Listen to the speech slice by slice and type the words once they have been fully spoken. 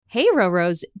Hey,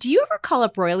 Roros, do you ever call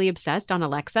up Royally Obsessed on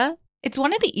Alexa? It's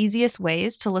one of the easiest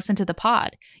ways to listen to the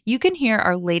pod. You can hear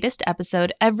our latest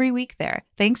episode every week there,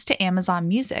 thanks to Amazon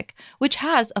Music, which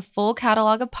has a full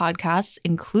catalog of podcasts,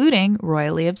 including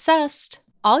Royally Obsessed.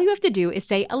 All you have to do is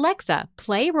say, Alexa,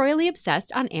 play Royally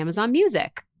Obsessed on Amazon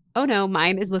Music. Oh no,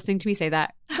 mine is listening to me say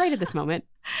that right at this moment.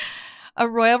 A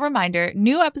royal reminder,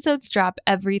 new episodes drop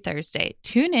every Thursday.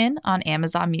 Tune in on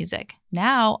Amazon Music.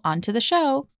 Now, on to the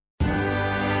show.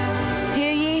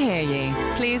 Hear ye, hear ye.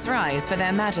 Please rise for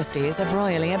their majesties of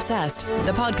Royally Obsessed,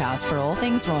 the podcast for all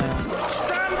things royals.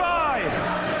 Stand by!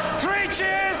 3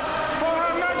 cheers for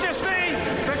Her Majesty,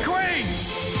 the Queen!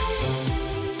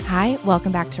 Hi,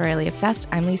 welcome back to Royally Obsessed.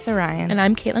 I'm Lisa Ryan. And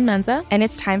I'm Caitlin Menza. And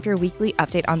it's time for your weekly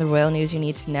update on the royal news you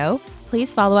need to know.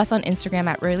 Please follow us on Instagram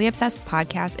at Royally Obsessed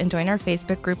Podcast and join our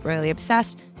Facebook group, Royally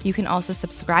Obsessed. You can also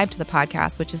subscribe to the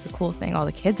podcast, which is the cool thing all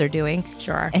the kids are doing.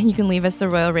 Sure. And you can leave us the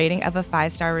royal rating of a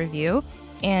 5-star review.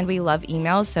 And we love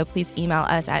emails, so please email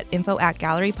us at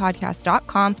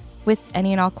info@gallerypodcast.com with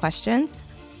any and all questions.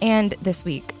 And this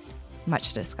week, much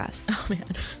to discuss. Oh, man.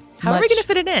 How are we going to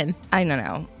fit it in? I don't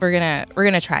know. We're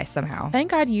gonna try somehow.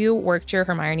 Thank God you worked your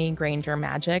Hermione Granger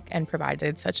magic and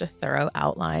provided such a thorough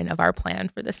outline of our plan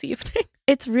for this evening.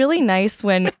 It's really nice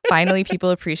when finally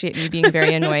people appreciate me being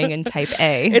very annoying and type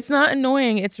A. It's not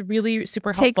annoying. It's really super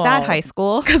helpful. Take that, high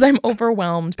school. Because I'm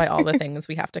overwhelmed by all the things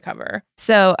we have to cover.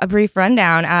 So a brief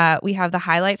rundown. We have the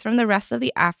highlights from the rest of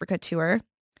the Africa tour,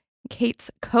 Kate's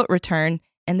coat return,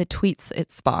 and the tweets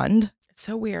it spawned. It's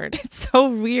so weird. It's so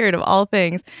weird of all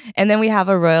things. And then we have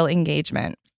a royal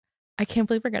engagement. I can't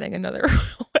believe we're getting another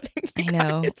royal wedding. I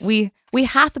know. We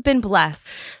hath been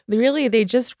blessed. Really, they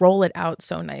just roll it out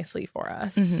so nicely for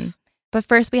us. Mm-hmm. But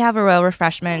first we have a royal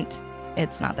refreshment.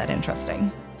 It's not that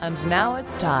interesting. And now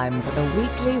it's time for the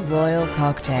weekly royal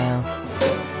cocktail.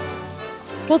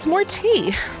 Well, it's more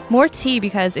tea. More tea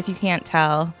because if you can't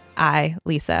tell, I,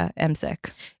 Lisa, am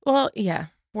sick. Well, yeah.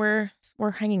 We're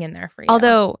hanging in there for you.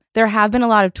 Although there have been a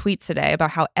lot of tweets today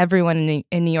about how everyone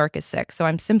in New York is sick, so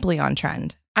I'm simply on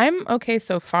trend. I'm okay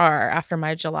so far after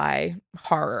my July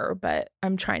horror, but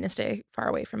I'm trying to stay far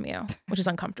away from you, which is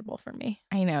uncomfortable for me.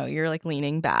 I know, you're like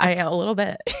leaning back. A little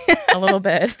bit. A little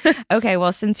bit. Okay,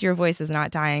 well, since your voice is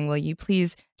not dying, will you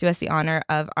please do us the honor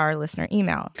of our listener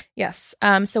email? Yes.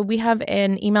 So we have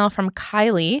an email from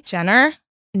Kylie Jenner?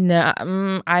 No,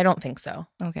 I don't think so.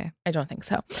 Okay. I don't think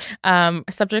so.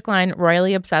 Subject line,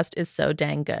 Royally Obsessed is so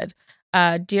dang good.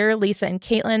 Dear Lisa and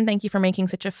Caitlin, thank you for making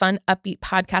such a fun, upbeat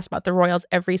podcast about the royals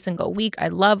every single week. I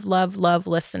love, love, love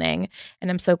listening, and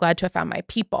I'm so glad to have found my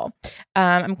people.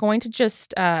 I'm going to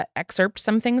just excerpt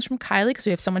some things from Kylie because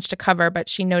we have so much to cover, but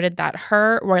she noted that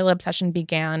her royal obsession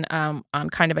began on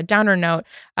kind of a downer note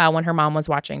when her mom was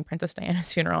watching Princess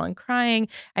Diana's funeral and crying.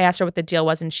 I asked her what the deal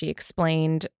was, and she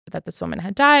explained that this woman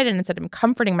had died, and instead of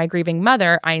comforting my grieving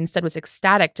mother, I instead was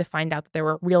ecstatic to find out that there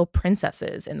were real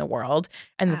princesses in the world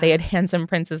and that they had handsome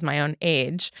princes my own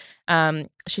age.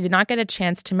 She did not get a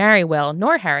chance to marry Will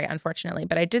nor Harry, unfortunately,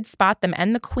 but I did spot them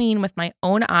and the Queen with my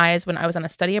own eyes when I was on a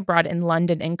study abroad in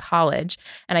London in college,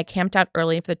 and I camped out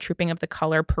early for the Trooping of the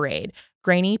Color parade.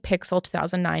 Grainy Pixel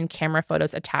 2009 camera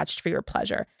photos attached for your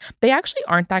pleasure. They actually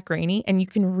aren't that grainy, and you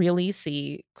can really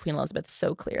see Queen Elizabeth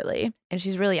so clearly. And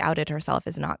she's really outed herself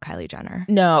as not Kylie Jenner.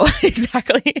 No,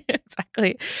 exactly.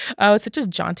 Exactly. Oh, it's such a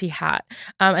jaunty hat.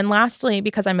 And lastly,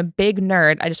 because I'm a big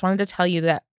nerd, I just wanted to tell you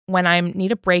that when I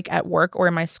need a break at work or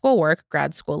in my schoolwork,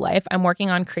 grad school life, I'm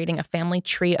working on creating a family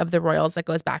tree of the royals that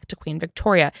goes back to Queen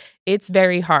Victoria. It's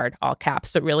very hard, all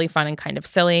caps, but really fun and kind of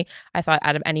silly. I thought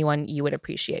out of anyone you would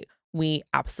appreciate. We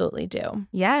absolutely do.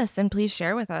 Yes, and please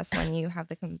share with us when you have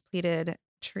the completed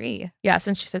tree. Yes,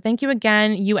 and she said, thank you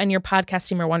again. You and your podcast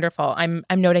team are wonderful. I'm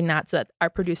noting that so that our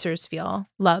producers feel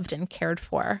loved and cared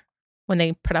for when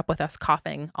they put up with us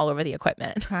coughing all over the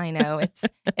equipment. I know.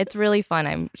 It's really fun.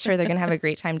 I'm sure they're going to have a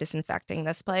great time disinfecting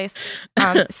this place.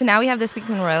 So now we have This Week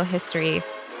in Royal History.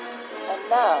 And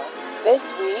now, This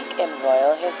Week in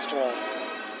Royal History.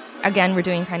 Again, we're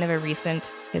doing kind of a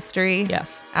recent history.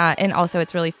 Yes. And also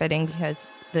it's really fitting because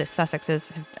the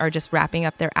Sussexes are just wrapping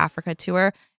up their Africa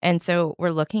tour. And so we're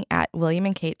looking at William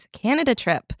and Kate's Canada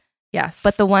trip. Yes.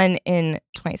 But the one in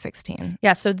 2016.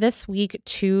 Yeah. So this week,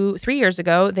 3 years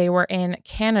ago, they were in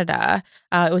Canada.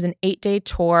 It was an 8-day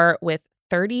tour with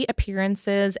 30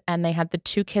 appearances, and they had the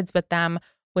 2 kids with them,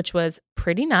 which was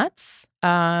pretty nuts.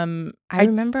 I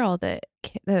remember all the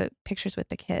pictures with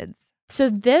the kids. So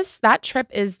that trip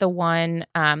is the one.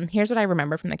 Here's what I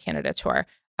remember from the Canada tour.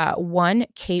 One,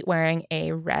 Kate wearing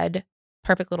a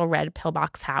perfect little red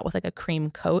pillbox hat with like a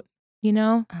cream coat,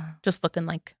 just looking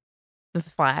like the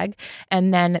flag.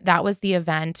 And then that was the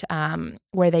event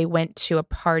where they went to a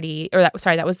party, or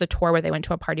that was the tour where they went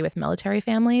to a party with military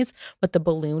families with the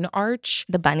balloon arch.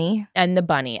 The bunny. And the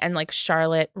bunny. And like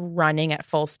Charlotte running at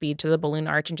full speed to the balloon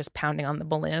arch and just pounding on the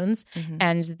balloons.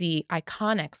 And the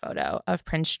iconic photo of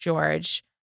Prince George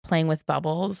playing with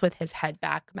bubbles with his head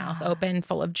back, mouth open,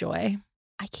 full of joy.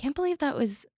 I can't believe that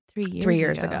was 3 years ago. 3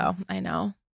 years ago. I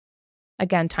know.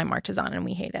 Again, time marches on and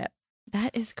we hate it.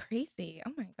 That is crazy.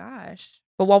 Oh my gosh.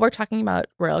 But while we're talking about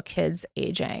royal kids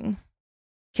aging,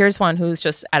 here's one who's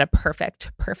just at a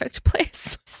perfect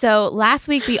place. So last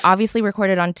week, we obviously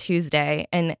recorded on Tuesday,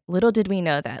 and little did we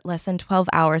know that less than 12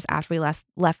 hours after we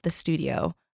left the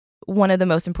studio, one of the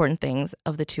most important things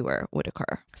of the tour would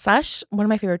occur. Such one of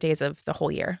my favorite days of the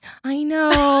whole year. I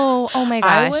know. Oh my gosh.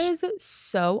 I was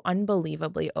so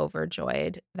unbelievably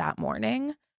overjoyed that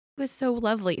morning. It was so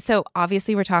lovely. So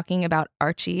obviously we're talking about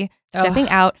Archie stepping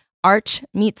out. Arch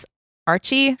meets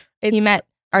Archie. He met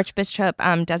Archbishop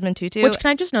Desmond Tutu. Which,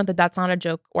 can I just note that that's not a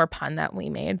joke or pun that we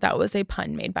made? That was a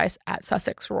pun made by at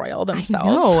Sussex Royal themselves.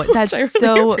 I know. That's really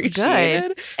so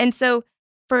good. And so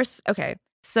first, okay,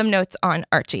 some notes on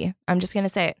Archie. I'm just going to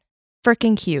say it.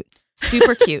 Freaking cute.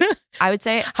 Super cute. I would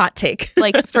say hot take.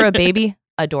 Like for a baby,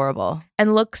 adorable.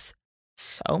 And looks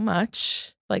so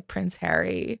much like Prince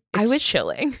Harry. I was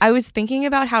chilling. I was thinking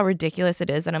about how ridiculous it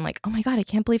is, and I'm like, oh my God, I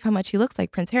can't believe how much he looks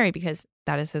like Prince Harry, because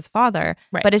that is his father.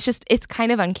 Right. But it's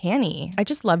kind of uncanny. I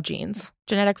just love genes.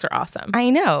 Genetics are awesome.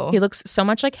 I know. He looks so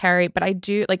much like Harry, but I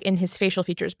do like in his facial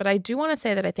features, but I do want to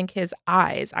say that I think his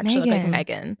eyes actually look like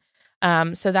Meghan.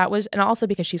 So that was, and also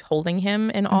because she's holding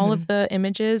him in all of the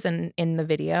images and in the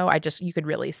video, you could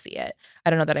really see it. I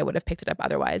don't know that I would have picked it up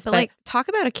otherwise. But like, talk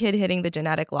about a kid hitting the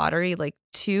genetic lottery, like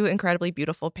two incredibly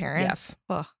beautiful parents.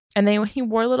 Yes. Ugh. And he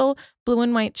wore little blue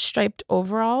and white striped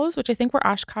overalls, which I think were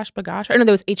Oshkosh Bagosh. Or no,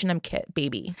 there was H&M Kit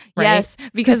Baby. Right? Yes,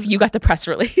 because you got the press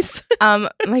release.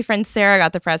 My friend Sarah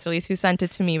got the press release, who sent it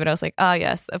to me, but I was like, oh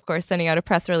yes, of course, sending out a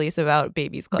press release about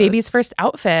baby's clothes. Baby's first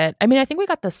outfit. I mean, I think we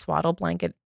got the swaddle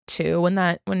blanket too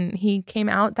when he came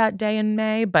out that day in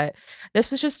May, but this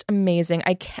was just amazing.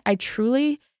 I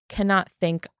truly cannot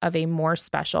think of a more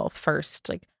special first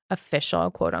like official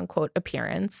quote unquote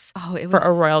appearance for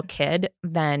a royal kid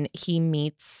than he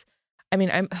meets. I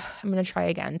mean, I'm going to try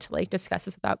again to like discuss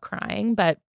this without crying,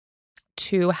 but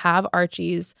to have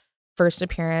Archie's first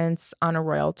appearance on a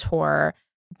royal tour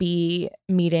be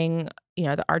meeting,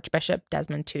 the Archbishop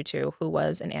Desmond Tutu, who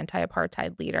was an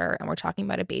anti-apartheid leader, and we're talking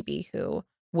about a baby who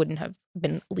wouldn't have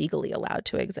been legally allowed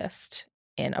to exist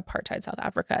in apartheid South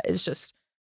Africa, is just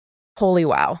holy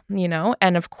wow,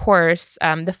 And of course,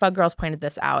 the Fug Girls pointed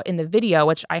this out in the video,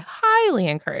 which I highly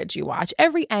encourage you watch.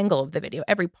 Every angle of the video,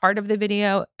 every part of the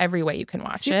video, every way you can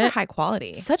watch it. Super high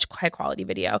quality. Such high quality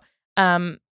video.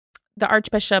 The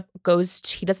Archbishop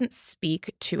he doesn't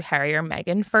speak to Harry or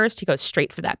Meghan first. He goes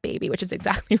straight for that baby, which is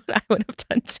exactly what I would have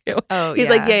done too. Oh, He's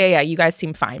like, yeah, you guys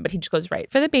seem fine. But he just goes right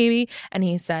for the baby. And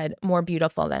he said, more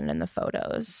beautiful than in the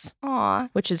photos. Aw.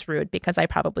 Which is rude, because I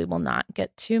probably will not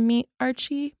get to meet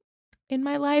Archie in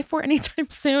my life or anytime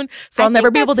soon. So I'll never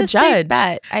be able to judge.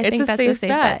 I think that's a safe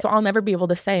bet. So I'll never be able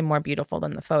to say more beautiful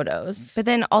than the photos. But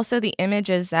then also the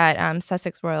images that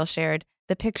Sussex Royal shared,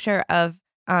 the picture of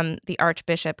the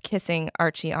Archbishop kissing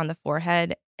Archie on the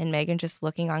forehead and Meghan just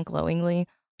looking on glowingly.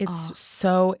 It's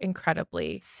so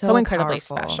incredibly powerful.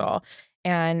 special.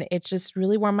 And it just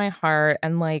really warmed my heart.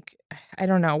 And like, I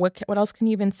don't know, what else can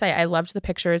you even say? I loved the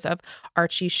pictures of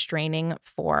Archie straining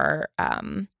for,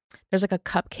 there's like a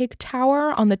cupcake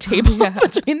tower on the table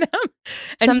between them.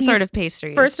 And some sort of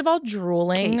pastry. First of all,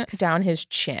 drooling down his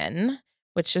chin,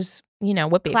 which is,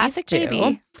 what babies classic do.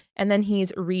 Baby. And then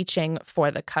he's reaching for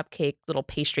the cupcake little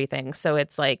pastry thing. So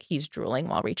it's like he's drooling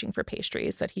while reaching for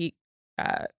pastries that he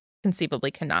conceivably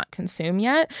cannot consume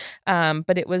yet.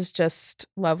 But it was just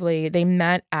lovely. They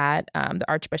met at the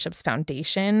Archbishop's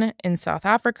Foundation in South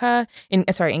Africa, in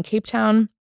Cape Town,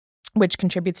 which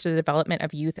contributes to the development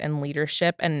of youth and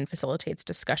leadership and facilitates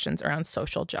discussions around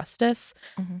social justice.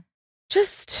 Mm-hmm.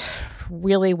 Just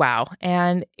really wow.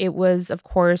 And it was, of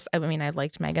course, I mean, I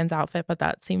liked Meghan's outfit, but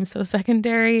that seems so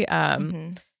secondary.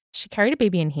 She carried a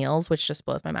baby in heels, which just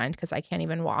blows my mind because I can't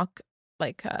even walk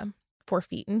like 4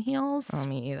 feet in heels. Oh,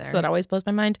 me either. So that always blows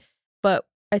my mind. But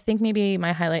I think maybe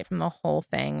my highlight from the whole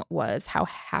thing was how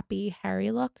happy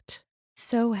Harry looked.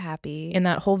 So happy. In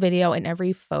that whole video, in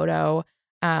every photo.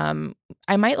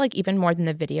 I might like even more than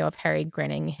the video of Harry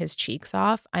grinning his cheeks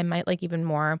off. I might like even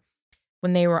more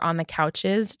when they were on the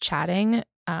couches chatting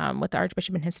with the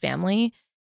Archbishop and his family.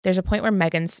 There's a point where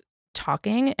Meghan's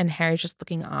talking and Harry's just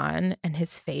looking on and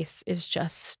his face is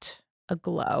just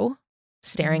aglow,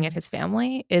 staring at his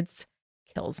family. It's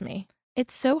kills me.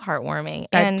 It's so heartwarming.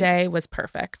 That day was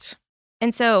perfect.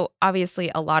 And so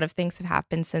obviously a lot of things have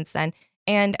happened since then.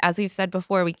 And as we've said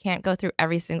before, we can't go through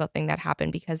every single thing that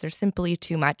happened because there's simply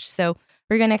too much. So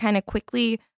we're going to kind of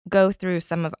quickly go through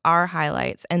some of our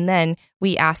highlights. And then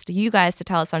we asked you guys to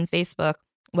tell us on Facebook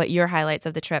what your highlights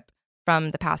of the trip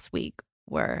from the past week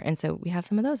were. And so we have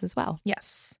some of those as well.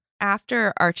 Yes.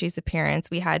 After Archie's appearance,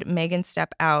 we had Meghan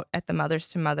step out at the Mothers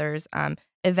to Mothers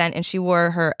event, and she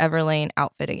wore her Everlane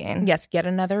outfit again. Yes, yet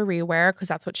another rewear, because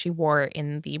that's what she wore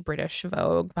in the British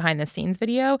Vogue behind the scenes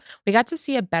video. We got to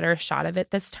see a better shot of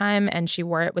it this time, and she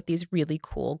wore it with these really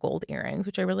cool gold earrings,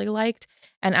 which I really liked.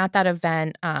 And at that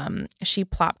event, she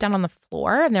plopped down on the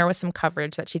floor, and there was some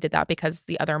coverage that she did that because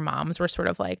the other moms were sort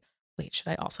of like, wait, should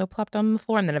I also plop down on the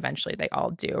floor? And then eventually they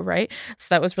all do, right? So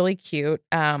that was really cute.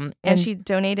 And she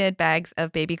donated bags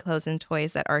of baby clothes and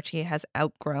toys that Archie has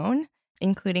outgrown,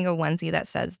 including a onesie that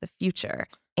says the future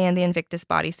and the Invictus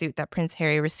bodysuit that Prince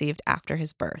Harry received after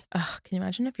his birth. Oh, can you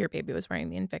imagine if your baby was wearing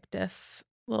the Invictus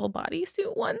little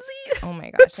bodysuit onesie? Oh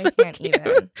my gosh, I can't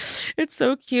even. It's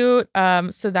so cute.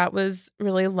 So that was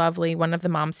really lovely. One of the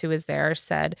moms who was there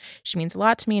said, she means a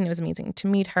lot to me and it was amazing to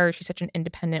meet her. She's such an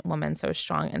independent woman, so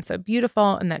strong and so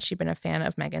beautiful, and that she'd been a fan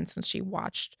of Meghan since she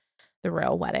watched the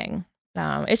royal wedding.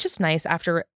 It's just nice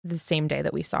after the same day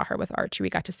that we saw her with Archie, we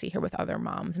got to see her with other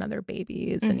moms and other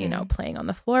babies and, you know, playing on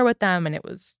the floor with them. And it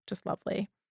was just lovely.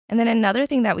 And then another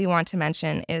thing that we want to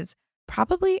mention is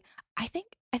probably, I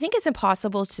think it's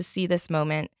impossible to see this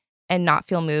moment and not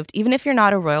feel moved, even if you're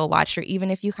not a royal watcher,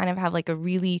 even if you kind of have like a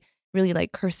really, really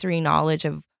like cursory knowledge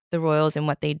of the royals and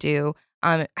what they do.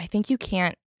 I think you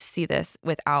can't see this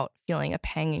without feeling a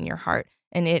pang in your heart.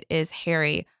 And it is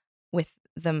Harry with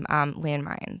the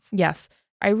landmines. Yes.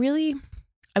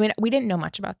 We didn't know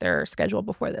much about their schedule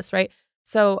before this, right?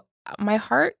 So my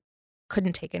heart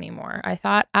couldn't take anymore. I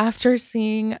thought after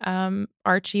seeing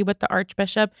Archie with the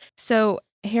Archbishop. So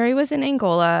Harry was in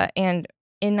Angola, and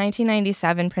in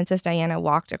 1997, Princess Diana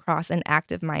walked across an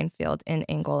active minefield in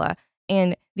Angola.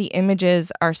 And the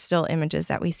images are still images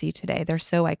that we see today. They're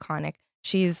so iconic.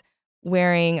 She's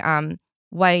wearing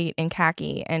white and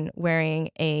khaki and wearing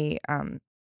a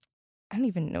I don't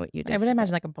even know what you did. I would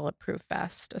imagine like a bulletproof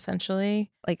vest,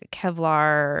 essentially. Like a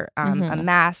Kevlar, a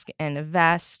mask and a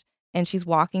vest. And she's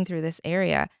walking through this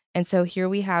area. And so here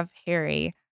we have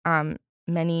Harry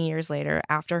many years later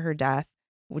after her death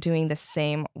doing the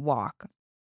same walk.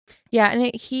 Yeah.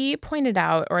 And he pointed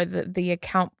out, or the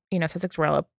account, Sussex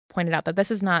Royal pointed out that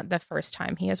this is not the first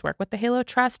time he has worked with the Halo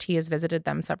Trust. He has visited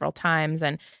them several times,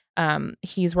 and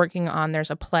he's working on,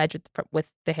 there's a pledge with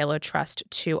the Halo Trust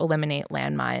to eliminate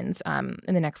landmines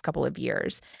in the next couple of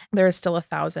years. There is still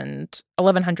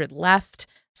 1,100 left,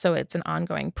 so it's an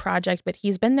ongoing project, but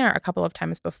he's been there a couple of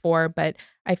times before, but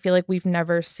I feel like we've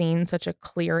never seen such a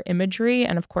clear imagery,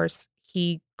 and of course,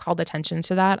 he called attention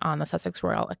to that on the Sussex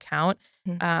Royal account.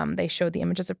 Mm-hmm. They showed the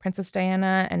images of Princess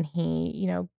Diana, and he,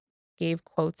 gave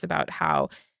quotes about how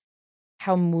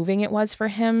moving it was for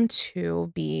him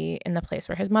to be in the place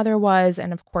where his mother was.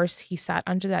 And of course, he sat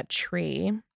under that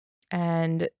tree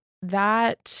and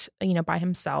that, by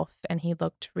himself, and he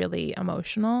looked really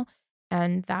emotional.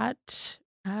 And that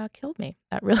killed me.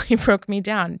 That really broke me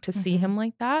down. To see him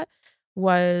like that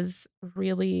was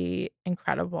really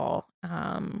incredible.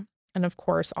 And of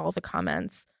course, all the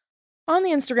comments on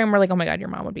the Instagram were like, oh my God, your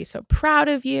mom would be so proud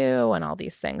of you and all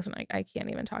these things. And I can't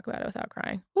even talk about it without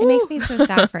crying. It makes me so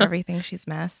sad for everything she's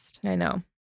missed. I know.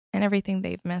 And everything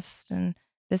they've missed. And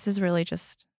this is really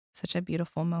just such a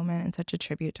beautiful moment and such a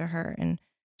tribute to her. And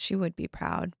she would be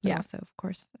proud. But also, of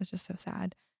course, it's just so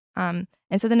sad. And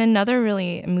so then another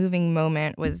really moving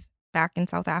moment was back in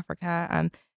South Africa.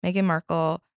 Meghan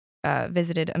Markle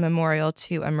visited a memorial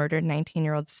to a murdered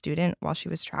 19-year-old student while she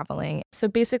was traveling. So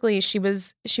basically, she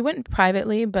went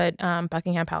privately, but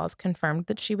Buckingham Palace confirmed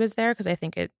that she was there because I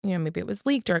think it, maybe it was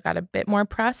leaked or it got a bit more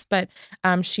press. But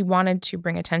she wanted to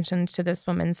bring attention to this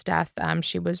woman's death.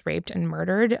 She was raped and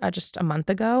murdered just a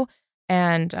month ago.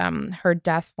 And her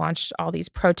death launched all these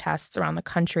protests around the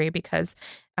country because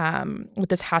with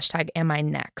this hashtag, Am I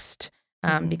Next?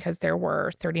 Because there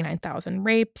were 39,000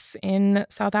 rapes in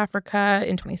South Africa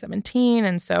in 2017.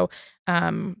 And so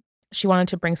she wanted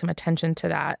to bring some attention to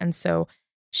that. And so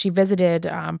she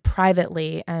visited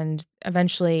privately, and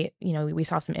eventually, we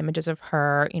saw some images of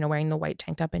her, wearing the white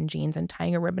tank top and jeans and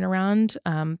tying a ribbon around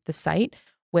the site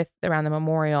around the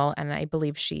memorial. And I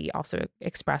believe she also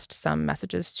expressed some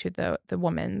messages to the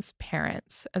woman's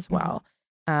parents as well.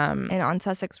 And on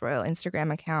Sussex Royal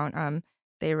Instagram account,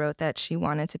 they wrote that she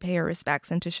wanted to pay her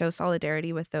respects and to show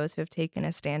solidarity with those who have taken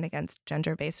a stand against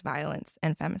gender-based violence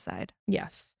and femicide.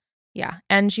 Yes. Yeah.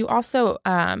 And you also,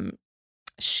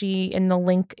 she, in the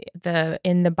link,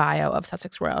 in the bio of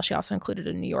Sussex Royal, she also included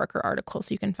a New Yorker article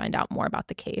so you can find out more about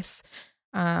the case.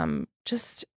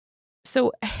 Just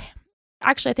so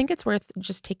actually, I think it's worth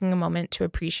just taking a moment to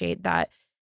appreciate that,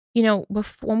 you know,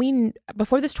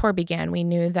 before this tour began, we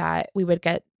knew that we would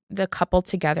get the couple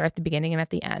together at the beginning and at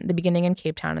the end, the beginning in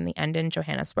Cape Town and the end in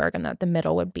Johannesburg, and that the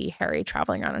middle would be Harry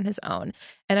traveling around on his own.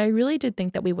 And I really did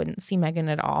think that we wouldn't see Meghan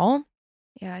at all.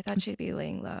 Yeah, I thought she'd be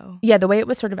laying low. Yeah, the way it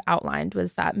was sort of outlined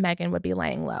was that Meghan would be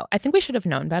laying low. I think we should have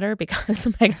known better because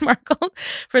Meghan Markle,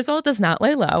 first of all, does not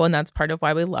lay low, and that's part of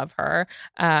why we love her.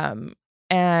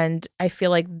 And I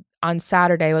feel like on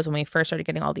Saturday was when we first started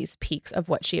getting all these peeks of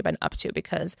what she had been up to,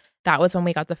 because that was when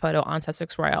we got the photo on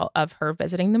Sussex Royal of her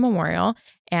visiting the memorial.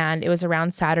 And it was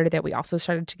around Saturday that we also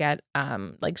started to get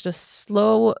like just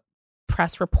slow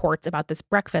press reports about this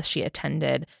breakfast she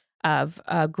attended of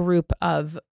a group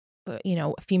of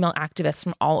female activists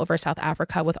from all over South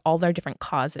Africa with all their different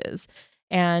causes.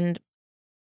 And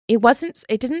it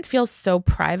didn't feel so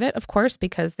private, of course,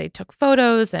 because they took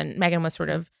photos and Meghan was sort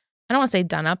of, I don't want to say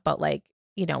done up, but like,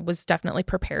 was definitely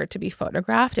prepared to be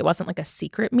photographed. It wasn't like a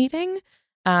secret meeting.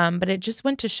 But it just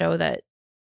went to show that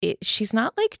she's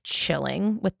not like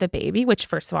chilling with the baby, which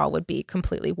first of all would be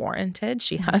completely warranted.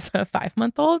 She has a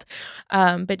 5-month-old,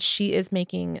 but she is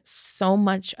making so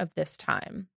much of this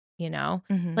time,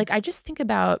 Mm-hmm. Like I just think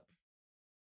about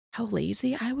how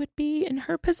lazy I would be in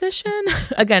her position.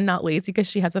 Again, not lazy because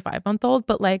she has a 5-month-old,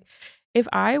 but like if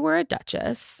I were a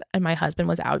duchess and my husband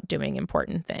was out doing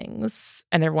important things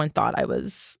and everyone thought I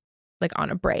was like on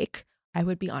a break, I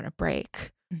would be on a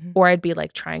break. Mm-hmm. Or I'd be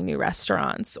like trying new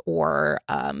restaurants or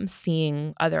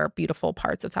seeing other beautiful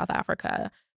parts of South Africa.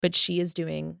 But she is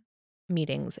doing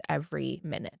meetings every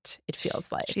minute, it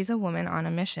feels like. She's a woman on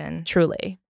a mission.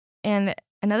 Truly. And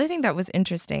another thing that was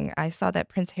interesting, I saw that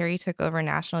Prince Harry took over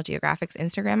National Geographic's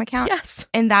Instagram account. Yes.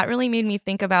 And that really made me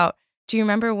think about, do you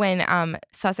remember when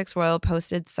Sussex Royal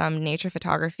posted some nature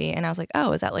photography? And I was like,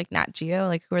 oh, is that like Nat Geo?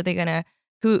 Like, who are they going to,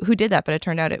 who did that? But it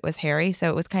turned out it was Harry. So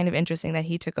it was kind of interesting that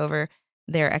he took over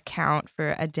their account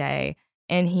for a day.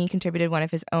 And he contributed one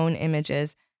of his own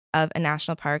images of a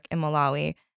national park in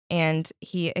Malawi. And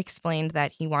he explained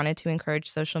that he wanted to encourage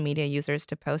social media users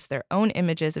to post their own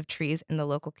images of trees in the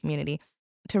local community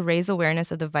to raise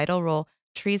awareness of the vital role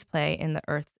trees play in the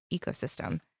Earth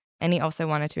ecosystem. And he also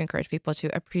wanted to encourage people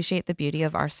to appreciate the beauty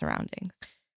of our surroundings.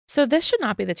 So this should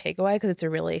not be the takeaway because it's a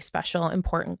really special,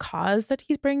 important cause that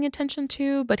he's bringing attention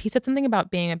to. But he said something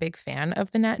about being a big fan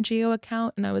of the Nat Geo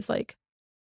account. And I was like,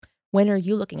 when are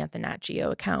you looking at the Nat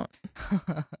Geo account?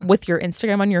 With your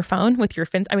Instagram on your phone? With your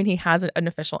fins? I mean, he has an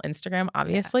official Instagram,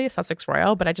 obviously, Sussex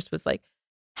Royal. But I just was like,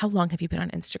 how long have you been on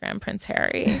Instagram, Prince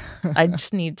Harry? I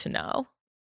just need to know.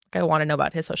 I want to know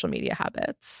about his social media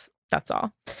habits. That's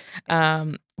all.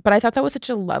 But I thought that was such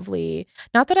a lovely,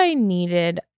 not that I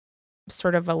needed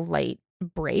sort of a light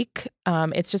break.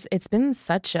 It's been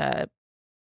such a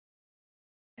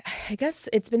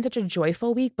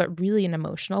joyful week, but really an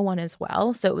emotional one as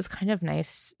well. So it was kind of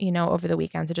nice, over the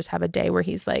weekend to just have a day where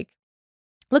he's like,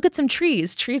 look at some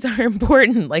trees. Trees are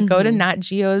important. Like go to Nat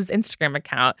Geo's Instagram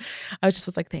account. I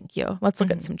was like, thank you. Let's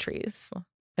look at some trees.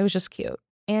 It was just cute.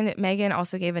 And Meghan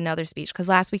also gave another speech because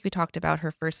last week we talked about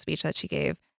her first speech that she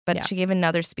gave, but she gave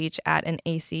another speech at an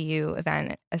ACU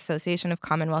event, Association of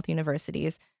Commonwealth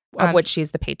Universities, of which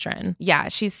she's the patron. Yeah,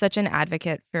 she's such an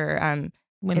advocate for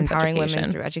empowering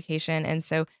women through education. And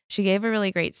so she gave a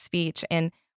really great speech.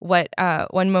 And what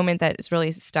one moment that has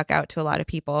really stuck out to a lot of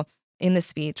people in the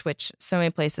speech, which so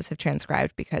many places have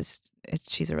transcribed because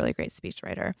she's a really great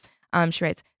speechwriter. She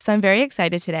writes, "So I'm very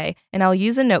excited today, and I'll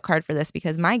use a note card for this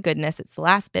because my goodness, it's the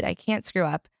last bit. I can't screw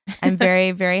up. I'm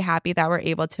very, very happy that we're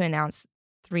able to announce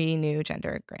 3 new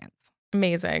gender grants."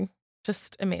 Amazing.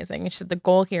 Just amazing. She said the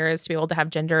goal here is to be able to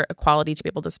have gender equality, to be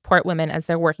able to support women as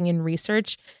they're working in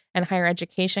research and higher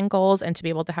education goals, and to be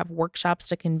able to have workshops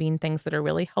to convene things that are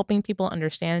really helping people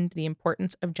understand the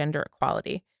importance of gender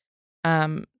equality.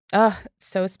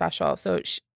 So special. So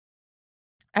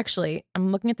actually,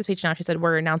 I'm looking at the speech now. She said,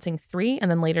 we're announcing 3.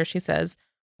 And then later she says,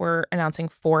 we're announcing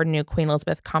 4 new Queen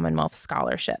Elizabeth Commonwealth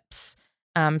scholarships.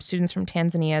 Students from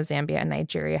Tanzania, Zambia, and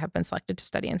Nigeria have been selected to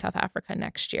study in South Africa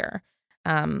next year.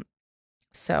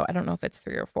 So I don't know if it's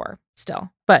 3 or 4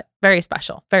 still, but very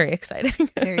special, very exciting.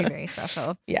 Very, very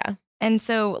special. Yeah. And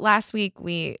so last week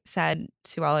we said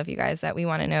to all of you guys that we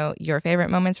want to know your favorite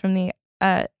moments from the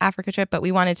Africa trip, but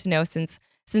we wanted to know since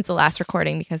the last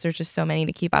recording because there's just so many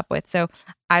to keep up with. So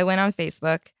I went on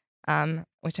Facebook,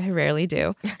 which I rarely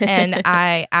do, and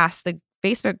I asked the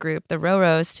Facebook group, the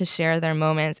Roros, to share their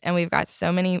moments. And we've got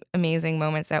so many amazing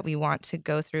moments that we want to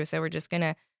go through. So we're just going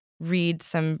to read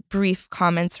some brief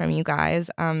comments from you guys.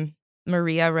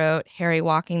 Maria wrote, Harry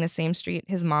walking the same street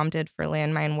his mom did for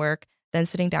landmine work, then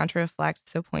sitting down to reflect.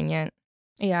 So poignant.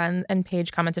 Yeah, and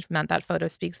Paige commented from that photo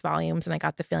speaks volumes, and I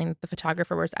got the feeling that the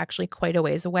photographer was actually quite a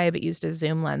ways away, but used a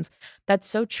zoom lens. That's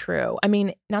so true. I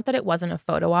mean, not that it wasn't a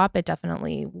photo op, it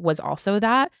definitely was also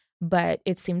that, but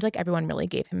it seemed like everyone really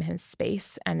gave him his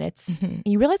space, and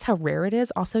you realize how rare it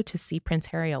is also to see Prince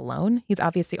Harry alone. He's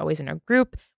obviously always in a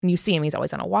group. When you see him, he's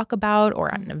always on a walkabout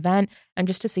or at an event, and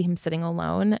just to see him sitting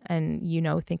alone and,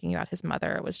 thinking about his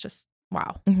mother, it was just,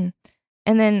 wow. Mm-hmm.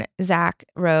 And then Zach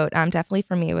wrote, definitely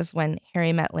for me, was when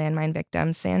Harry met landmine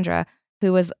victim Sandra,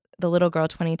 who was the little girl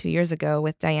 22 years ago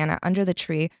with Diana under the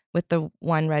tree with the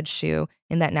one red shoe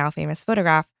in that now famous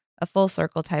photograph, a full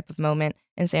circle type of moment.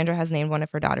 And Sandra has named one of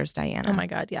her daughters Diana. Oh my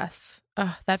God, yes.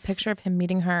 That picture of him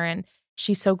meeting her, and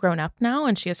she's so grown up now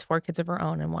and she has 4 kids of her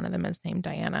own and one of them is named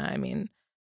Diana. I mean,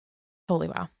 holy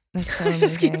wow. That's so I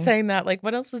just keep saying that. Like,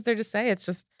 what else is there to say? It's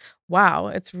just, wow.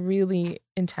 It's really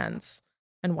intense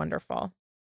and wonderful.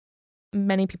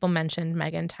 Many people mentioned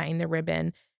Meghan tying the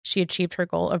ribbon. She achieved her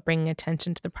goal of bringing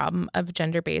attention to the problem of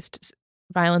gender-based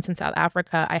violence in South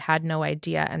Africa. I had no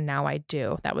idea, and now I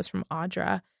do. That was from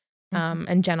Audra.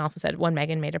 And Jen also said, when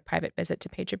Meghan made a private visit to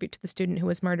pay tribute to the student who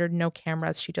was murdered, no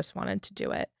cameras, she just wanted to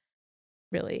do it.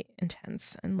 Really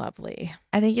intense and lovely.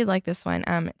 I think you'd like this one.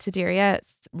 Tadiria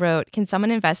wrote, can someone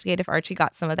investigate if Archie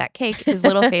got some of that cake? His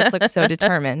little face looks so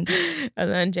determined. And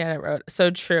then Janet wrote,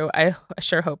 so true. I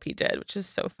sure hope he did, which is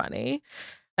so funny.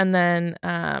 And then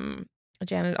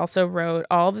Janet also wrote,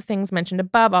 all the things mentioned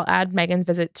above, I'll add Meghan's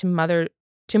visit to mothers,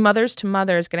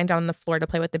 getting down on the floor to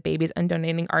play with the babies and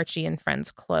donating Archie and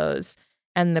friends' clothes,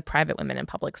 and the private women in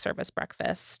public service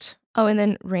breakfast. Oh, and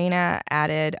then Raina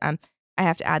added, I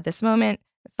have to add this moment.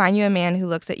 Find you a man who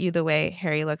looks at you the way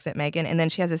Harry looks at Meghan. And then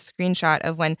she has a screenshot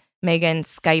of when Meghan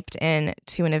Skyped in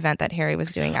to an event that Harry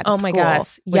was doing at school. Oh my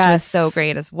gosh. Which was so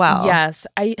great as well. Yes.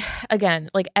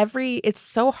 It's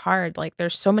so hard. Like,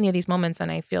 there's so many of these moments,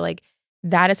 and I feel like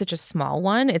that is such a small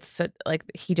one. It's like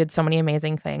he did so many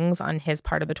amazing things on his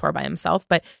part of the tour by himself.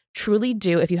 But truly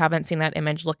do, if you haven't seen that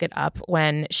image, look it up.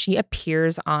 When she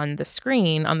appears on the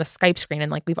screen, on the Skype screen,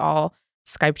 and like we've all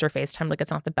Skyped or FaceTime, like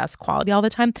it's not the best quality all the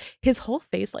time, his whole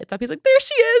face lights up. He's like, there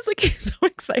she is. Like, he's so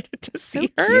excited to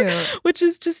see her, which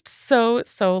is just so,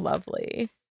 so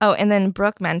lovely. Oh, and then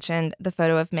Brooke mentioned the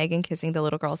photo of Meghan kissing the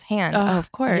little girl's hand. Oh,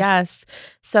 of course. Yes.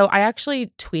 So I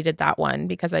actually tweeted that one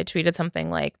because I tweeted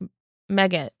something like,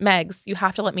 Megs, you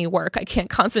have to let me work. I can't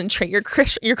concentrate. You're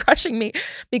crushing me.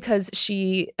 Because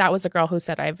that was a girl who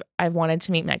said, I've wanted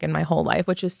to meet Meghan my whole life,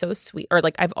 which is so sweet. Or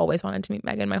like, I've always wanted to meet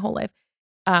Meghan my whole life.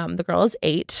 The girl is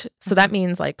 8. So that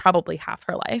means like probably half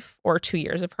her life, or 2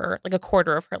 years of her, like a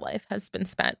quarter of her life has been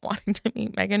spent wanting to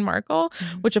meet Meghan Markle,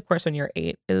 which of course when you're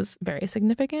 8 is very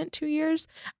significant, 2 years.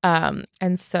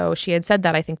 And so she had said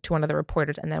that, I think, to one of the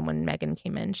reporters. And then when Meghan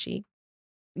came in, she,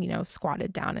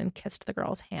 squatted down and kissed the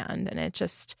girl's hand. And it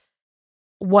just,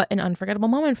 what an unforgettable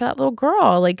moment for that little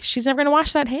girl. Like, she's never going to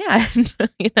wash that hand,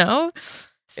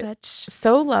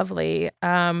 So lovely.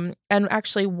 And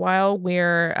actually, while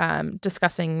we're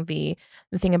discussing the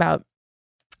thing about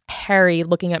Harry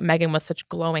looking at Meghan with such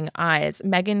glowing eyes,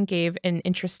 Meghan gave an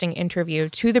interesting interview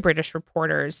to the British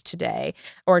reporters today,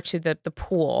 or to the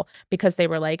pool, because they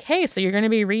were like, hey, so you're going to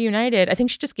be reunited. I think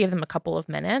she just gave them a couple of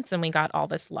minutes and we got all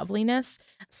this loveliness.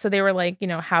 So they were like,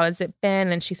 how has it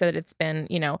been? And she said it's been,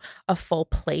 a full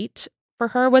plate for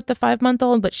her with the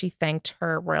 5-month-old, but she thanked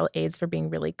her royal aides for being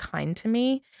really kind to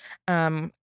me.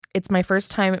 It's my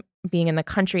first time being in the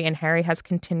country, and Harry has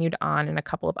continued on in a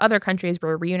couple of other countries.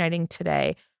 We're reuniting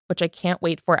today, which I can't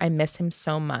wait for. I miss him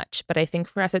so much. But I think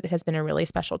for us, it has been a really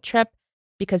special trip,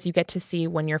 because you get to see,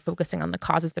 when you're focusing on the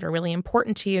causes that are really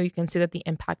important to you, you can see that the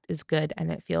impact is good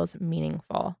and it feels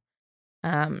meaningful.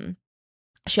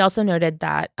 She also noted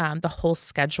that the whole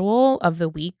schedule of the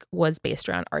week was based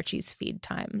around Archie's feed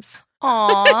times.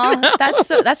 Aw,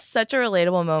 that's such a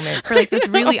relatable moment for like this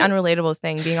really unrelatable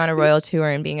thing, being on a royal tour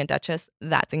and being a duchess.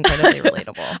 That's incredibly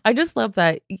relatable. I just love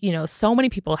that, so many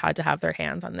people had to have their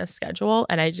hands on this schedule.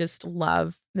 And I just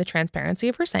love the transparency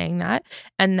of her saying that.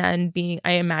 And then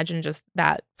I imagine just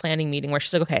that planning meeting where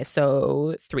she's like, okay,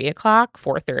 so 3:00,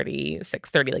 4:30,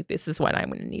 6:30, like this is when I'm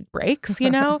going to need breaks,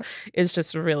 is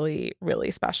just really,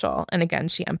 really special. And again,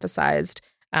 she emphasized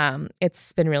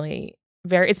it's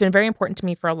been very important to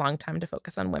me for a long time to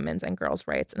focus on women's and girls'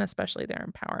 rights, and especially their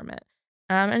empowerment.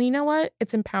 And you know what?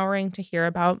 It's empowering to hear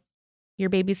about, your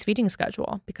baby's feeding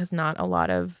schedule, because not a lot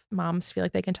of moms feel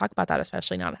like they can talk about that,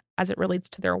 especially not as it relates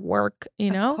to their work,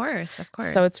 Of course.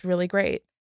 So it's really great.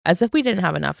 As if we didn't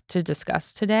have enough to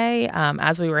discuss today,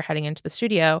 as we were heading into the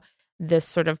studio, this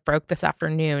sort of broke this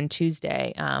afternoon,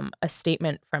 Tuesday, a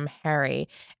statement from Harry.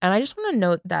 And I just want to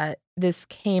note that this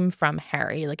came from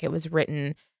Harry, like it was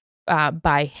written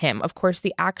by him. Of course,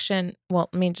 the action, well,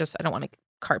 I don't want to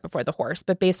cart before the horse,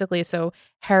 but basically, so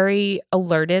Harry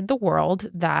alerted the world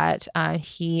that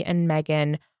he and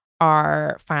Meghan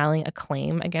are filing a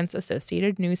claim against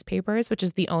Associated Newspapers, which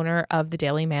is the owner of the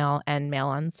Daily Mail and Mail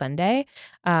on Sunday,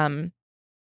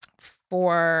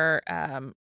 for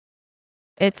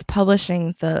It's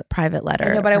publishing the private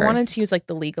letter. I know, but I wanted first. to use like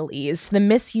the legalese. The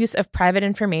misuse of private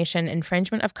information,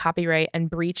 infringement of copyright, and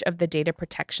breach of the Data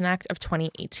Protection Act of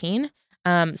 2018.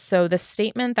 So the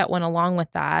statement that went along with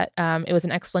that, it was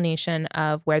an explanation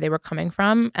of where they were coming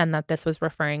from, and that this was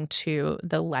referring to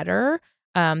the letter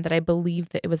that I believe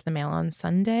that it was the Mail on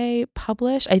Sunday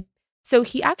published. So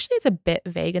he actually is a bit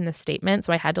vague in the statement,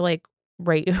 so I had to like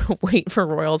wait for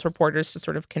Royals reporters to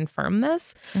sort of confirm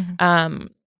this,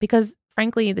 because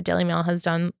frankly, the Daily Mail has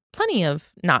done plenty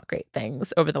of not great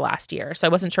things over the last year. So I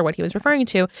wasn't sure what he was referring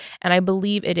to. And I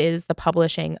believe it is the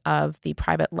publishing of the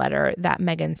private letter that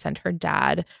Meghan sent her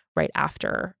dad right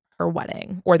after her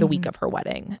wedding, or the week of her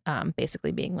wedding,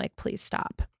 basically being like, please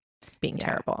stop being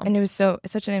terrible. And it's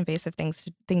such an invasive thing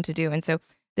to do. And so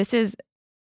this is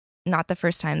not the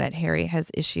first time that Harry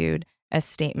has issued a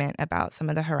statement about some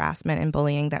of the harassment and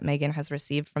bullying that Meghan has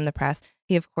received from the press.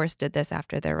 He, of course, did this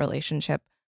after their relationship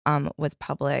was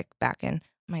public back in,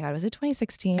 oh my God, was it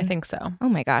 2016? I think so. Oh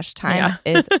my gosh, time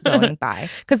is going by.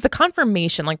 Because the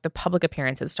confirmation, like the public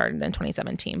appearances started in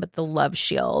 2017, but the love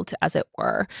shield, as it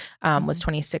were, was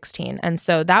 2016. And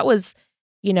so that was,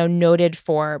 noted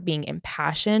for being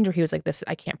impassioned, or he was like,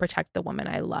 I can't protect the woman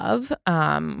I love.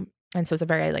 And so it's a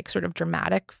very like sort of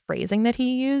dramatic phrasing that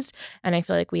he used. And I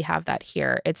feel like we have that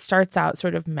here. It starts out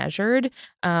sort of measured.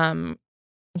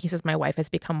 He says, my wife has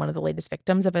become one of the latest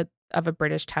victims of a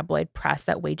British tabloid press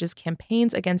that wages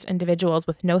campaigns against individuals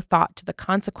with no thought to the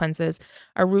consequences,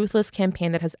 a ruthless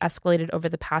campaign that has escalated over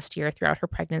the past year throughout her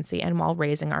pregnancy and while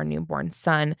raising our newborn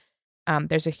son.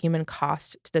 There's a human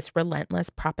cost to this relentless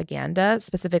propaganda,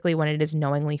 specifically when it is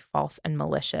knowingly false and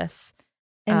malicious.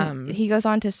 And he goes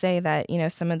on to say that,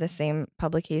 some of the same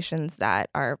publications that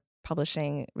are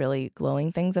publishing really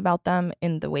glowing things about them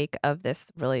in the wake of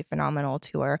this really phenomenal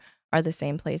tour are the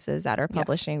same places that are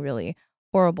publishing really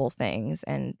horrible things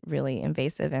and really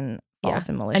invasive and false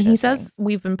and malicious. And he says, things.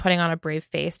 We've been putting on a brave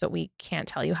face, but we can't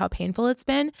tell you how painful it's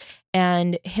been.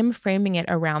 And him framing it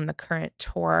around the current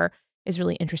tour is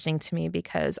really interesting to me,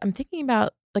 because I'm thinking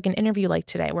about like an interview like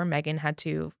today where Meghan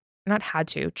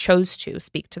chose to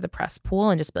speak to the press pool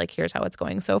and just be like, here's how it's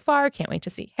going so far. Can't wait to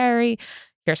see Harry.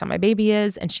 Here's how my baby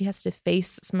is. And she has to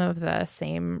face some of the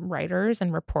same writers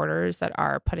and reporters that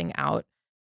are putting out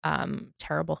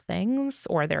terrible things,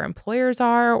 or their employers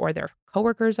are, or their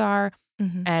coworkers are.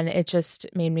 And it just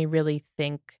made me really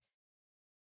think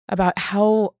about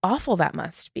how awful that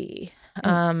must be.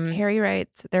 Harry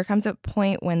writes, there comes a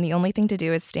point when the only thing to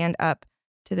do is stand up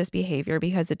to this behavior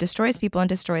because it destroys people and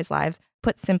destroys lives.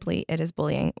 Put simply, it is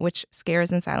bullying, which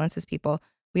scares and silences people.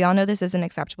 We all know this isn't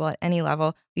acceptable at any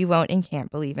level. We won't and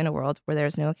can't believe in a world where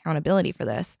there's no accountability for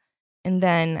this. And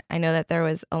then I know that there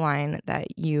was a line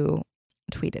that you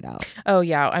tweeted out. Oh,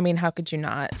 yeah. I mean, how could you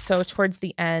not? So towards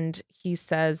the end, he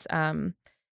says,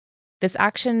 this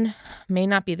action may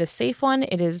not be the safe one.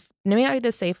 It is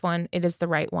the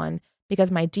right one,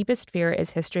 because my deepest fear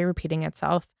is history repeating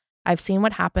itself. I've seen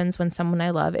what happens when someone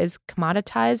I love is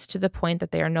commoditized to the point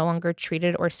that they are no longer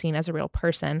treated or seen as a real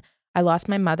person. I lost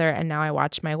my mother, and now I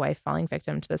watch my wife falling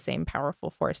victim to the same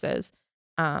powerful forces.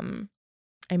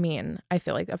 I mean, I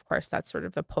feel like, of course, that's sort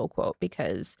of the pull quote,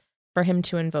 because for him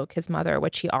to invoke his mother,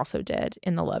 which he also did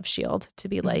in the Love Shield, to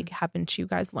be like, haven't you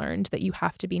guys learned that you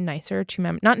have to be nicer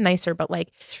to not nicer, but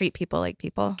like treat people like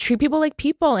people,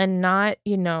 and not,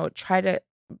 try to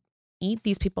eat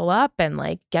these people up and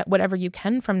like get whatever you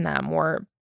can from them. Or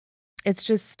it's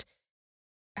just,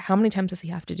 how many times does he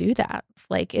have to do that? It's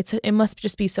like, it must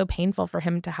just be so painful for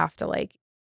him to have to like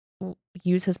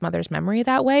use his mother's memory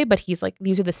that way. But he's like,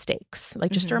 these are the stakes.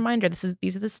 Like, just a reminder,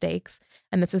 these are the stakes,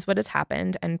 and this is what has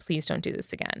happened, and please don't do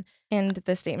this again. And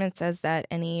the statement says that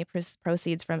any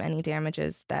proceeds from any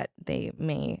damages that they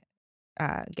may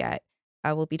get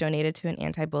will be donated to an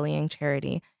anti-bullying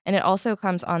charity. And it also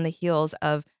comes on the heels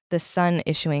of the Sun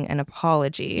issuing an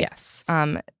apology. Yes.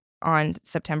 On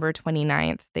September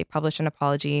 29th, they published an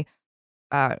apology,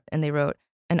 and they wrote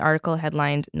an article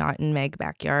headlined, "Not in Meg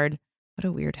Backyard." What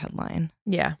a weird headline.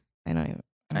 Yeah. I don't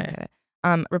get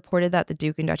it. Reported that the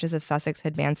Duke and Duchess of Sussex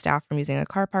had banned staff from using a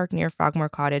car park near Frogmore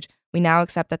Cottage. We now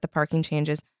accept that the parking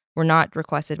changes were not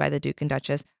requested by the Duke and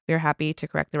Duchess. We are happy to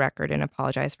correct the record and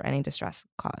apologize for any distress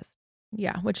caused.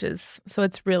 Yeah, which is, so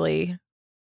it's really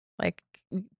like,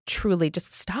 truly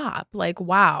just stop. Like,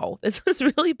 wow, this is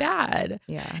really bad.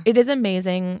 Yeah. It is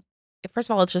amazing. First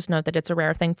of all, let's just note that it's a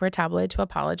rare thing for a tabloid to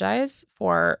apologize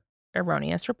for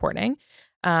erroneous reporting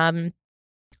in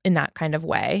that kind of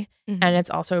way. Mm-hmm. And it's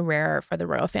also rare for the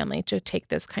royal family to take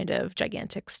this kind of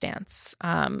gigantic stance.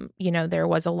 There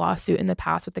was a lawsuit in the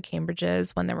past with the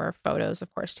Cambridges when there were photos,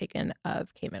 of course, taken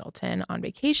of Kate Middleton on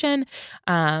vacation.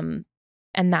 And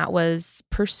that was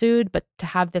pursued. But to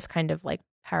have this kind of like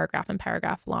paragraph and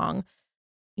paragraph long,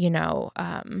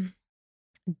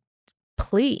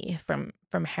 plea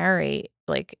from Harry,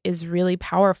 like, is really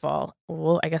powerful.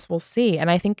 Well, I guess we'll see.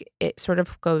 And I think it sort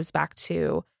of goes back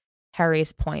to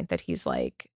Harry's point that he's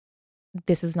like,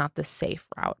 this is not the safe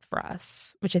route for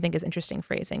us, which I think is interesting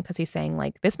phrasing, because he's saying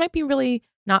like, this might be really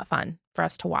not fun for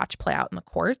us to watch play out in the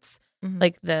courts. Mm-hmm.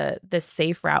 Like the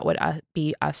safe route would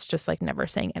be us just like never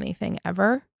saying anything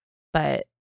ever,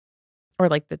 or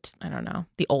like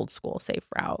the old school safe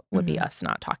route would be us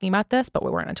not talking about this, but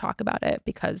we're going to talk about it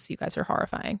because you guys are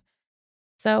horrifying.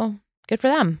 So good for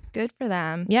them. Good for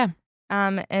them. Yeah.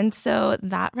 And so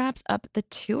that wraps up the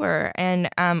tour. And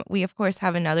we, of course,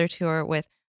 have another tour with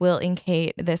Will and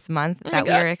Kate this month that we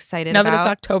are excited now about. Now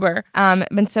that it's October.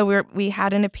 And so we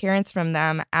had an appearance from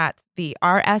them at the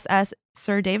RSS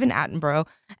Sir David Attenborough.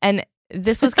 And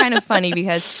this was kind of funny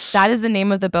because that is the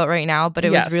name of the boat right now, but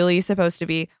it was really supposed to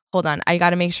be, hold on, I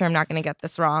got to make sure I'm not going to get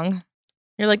this wrong.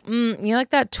 You're like, like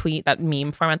that tweet, that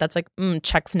meme format that's like,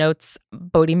 checks notes,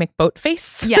 Bodie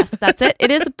McBoatface. Yes, that's it.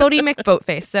 It is Bodie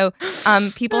McBoatface. So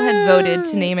people had voted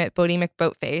to name it Bodie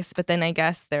McBoatface, but then I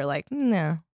guess they're like,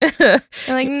 no. They're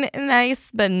like,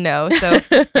 nice, but no. So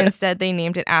instead they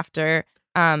named it after,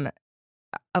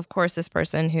 of course, this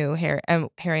person who Harry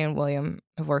and William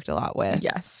have worked a lot with.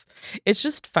 Yes. It's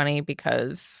just funny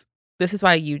because this is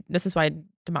why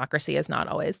democracy is not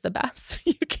always the best.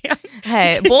 You can't.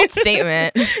 Hey, bold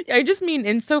statement. I just mean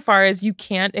insofar as you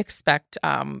can't expect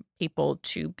people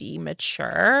to be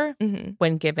mature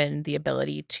when given the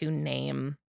ability to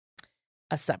name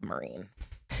a submarine.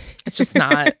 It's just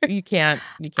not. You can't.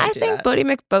 I do think that. Bodie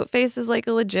McBoatface is like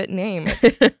a legit name.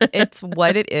 It's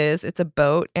what it is. It's a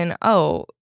boat, and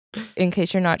in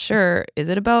case you're not sure, is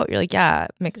it a boat? You're like, yeah,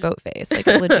 McBoatface. Like,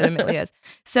 it legitimately is.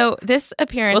 So this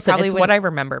appearance Listen, probably it's what I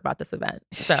remember about this event.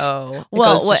 So it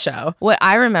goes to show. What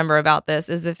I remember about this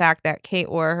is the fact that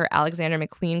Kate wore her Alexander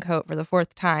McQueen coat for the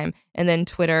 4th time, and then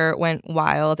Twitter went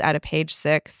wild at a Page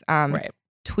Six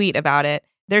tweet about it.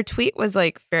 Their tweet was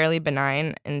like fairly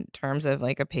benign in terms of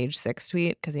like a Page Six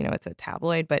tweet because it's a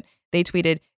tabloid, but they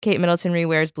tweeted, Kate Middleton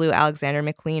rewears blue Alexander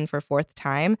McQueen for 4th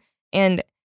time. And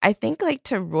I think like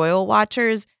to royal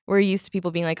watchers, we're used to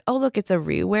people being like, oh, look, it's a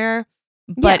rewear.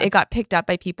 But it got picked up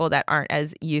by people that aren't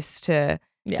as used to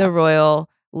the royal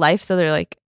life. So they're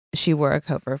like, she wore a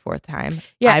coat for a 4th time.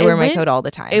 Yeah, I wear my coat all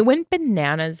the time. It went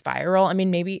bananas viral. I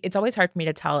mean, maybe it's always hard for me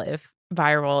to tell if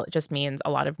viral just means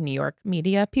a lot of New York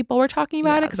media people were talking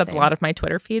about it because that's a lot of my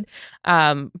Twitter feed.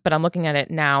 But I'm looking at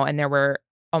it now and there were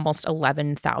almost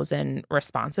 11,000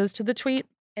 responses to the tweet.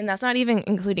 And that's not even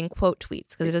including quote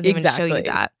tweets because it doesn't even show you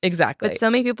that. Exactly. But so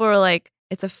many people were like,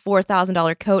 it's a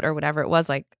 $4,000 coat or whatever it was.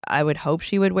 Like, I would hope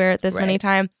she would wear it this many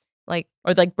times. Like,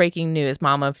 or like breaking news,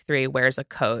 mom of 3 wears a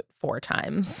coat 4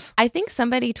 times. I think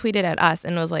somebody tweeted at us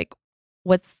and was like,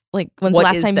 when's the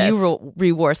last time you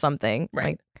re-wore something?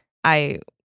 Right. Like,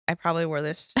 I probably wore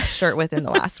this shirt within the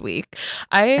last week.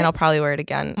 And I'll probably wear it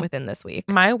again within this week.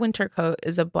 My winter coat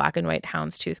is a black and white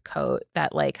houndstooth coat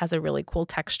that like has a really cool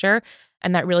texture.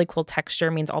 And that really cool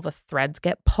texture means all the threads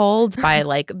get pulled by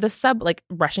like like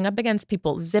brushing up against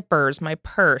people's zippers, my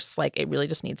purse. Like it really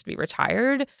just needs to be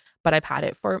retired. But I've had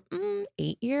it for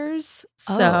 8 years.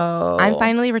 So I'm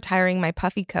finally retiring my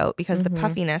puffy coat because the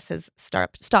puffiness has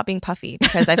stopped being puffy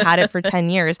because I've had it for 10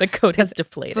 years. The coat has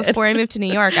deflated. Before I moved to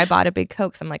New York, I bought a big coat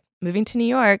because I'm like, moving to New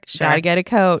York, gotta get a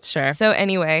coat. Sure. So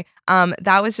anyway,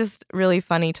 that was just really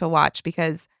funny to watch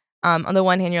because on the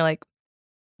one hand, you're like,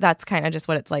 that's kind of just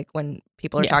what it's like when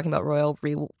people are talking about royal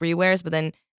rewears. But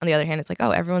then on the other hand, it's like,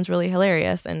 oh, everyone's really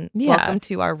hilarious and welcome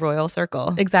to our royal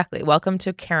circle. Exactly. Welcome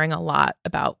to caring a lot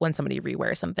about when somebody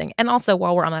rewears something. And also,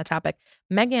 while we're on that topic,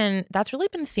 Meghan, that's really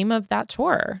been the theme of that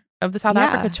tour, of the South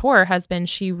Africa tour, has been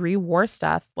she rewore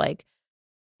stuff like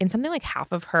in something like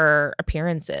half of her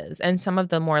appearances, and some of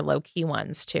the more low-key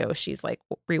ones too. She's like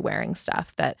rewearing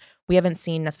stuff that we haven't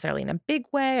seen necessarily in a big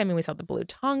way. I mean, we saw the blue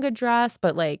Tonga dress,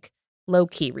 but like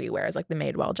low-key rewears, like the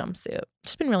Madewell jumpsuit.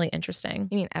 It's been really interesting.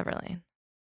 You mean Everlane?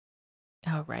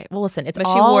 Oh, right. Well, listen, But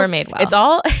she wore Madewell. It's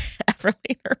all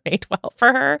Everlane or Madewell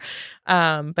for her.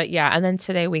 But yeah, and then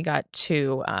today we got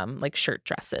 2 like shirt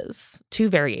dresses, 2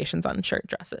 variations on shirt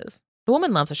dresses. The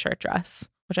woman loves a shirt dress,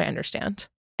 which I understand.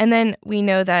 And then we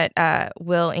know that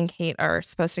Will and Kate are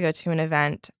supposed to go to an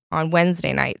event on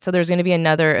Wednesday night. So there's going to be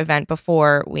another event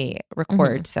before we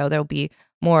record. So there'll be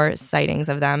more sightings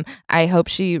of them. I hope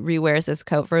she rewears this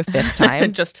coat for a 5th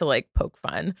time. Just to like poke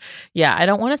fun. Yeah, I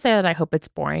don't want to say that I hope it's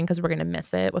boring because we're going to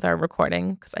miss it with our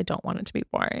recording because I don't want it to be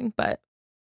boring. But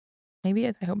maybe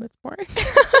I hope it's boring.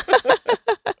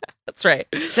 That's right.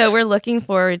 So we're looking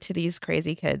forward to these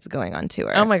crazy kids going on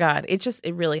tour. Oh my God. It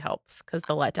really helps because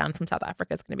the letdown from South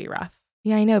Africa is going to be rough.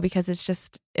 Yeah, I know, because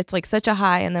it's like such a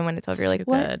high, and then when it's over, you're like,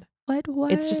 what? Good.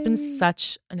 What? It's just been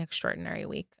such an extraordinary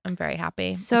week. I'm very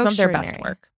happy. So it's some of their best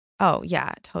extraordinary. work. Oh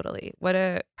yeah, totally. What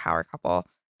a power couple.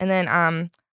 And then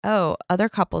other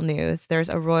couple news. There's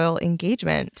a royal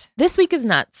engagement. This week is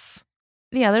nuts.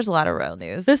 Yeah, there's a lot of royal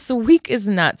news. This week is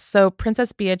nuts. So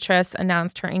Princess Beatrice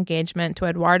announced her engagement to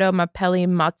Edoardo Mapelli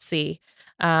Mozzi.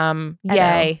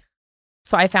 Yay.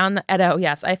 So I found that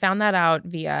I found that out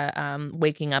via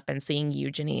waking up and seeing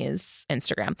Eugenie's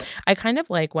Instagram. I kind of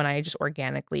like when I just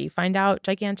organically find out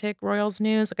gigantic royals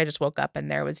news. Like I just woke up and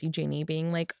there was Eugenie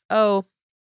being like, "Oh,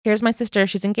 here's my sister.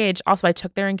 She's engaged." Also, I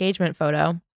took their engagement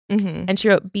photo. And she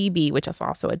wrote BB, which is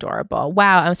also adorable.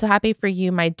 "Wow, I'm so happy for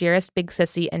you, my dearest big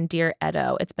sissy and dear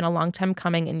Edo. It's been a long time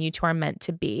coming and you two are meant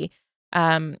to be."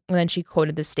 And then she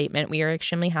quoted this statement: "We are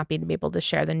extremely happy to be able to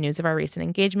share the news of our recent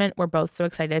engagement. We're both so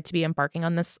excited to be embarking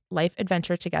on this life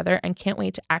adventure together and can't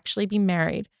wait to actually be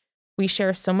married. We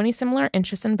share so many similar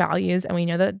interests and values, and we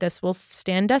know that this will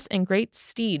stand us in great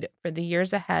stead for the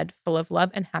years ahead, full of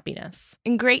love and happiness."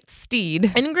 In great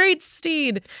stead. In great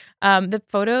stead. The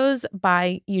photos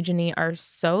by Eugenie are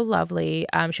so lovely.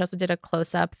 She also did a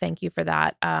close-up, thank you for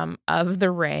that, of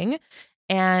the ring.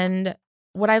 And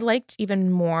what I liked even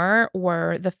more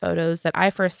were the photos that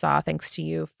I first saw, thanks to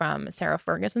you, from Sarah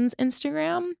Ferguson's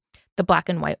Instagram, the black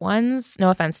and white ones. No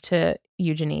offense to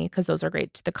Eugenie, because those are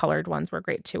great. The colored ones were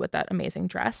great too with that amazing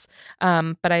dress.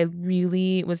 But I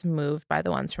really was moved by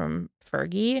the ones from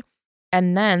Fergie.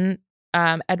 And then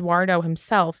Edoardo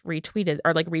himself retweeted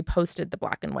or like reposted the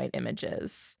black and white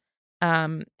images.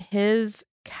 His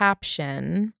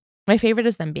caption... My favorite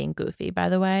is them being goofy, by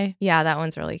the way. Yeah, that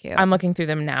one's really cute. I'm looking through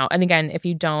them now. And again, if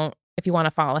you want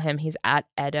to follow him, he's at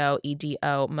Edo,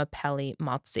 Edo Mapelli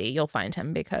Mozzi. You'll find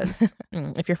him because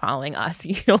if you're following us,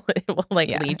 it will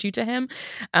lead you to him.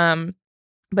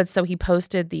 But so he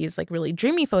posted these like really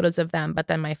dreamy photos of them. But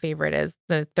then my favorite is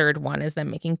the third one is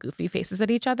them making goofy faces at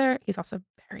each other. He's also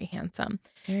very handsome.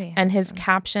 And his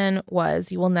caption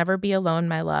was, "You will never be alone,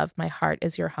 my love. My heart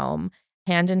is your home.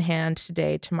 Hand in hand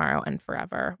today, tomorrow, and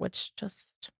forever," which just,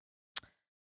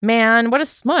 man, what a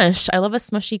smush. I love a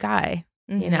smushy guy.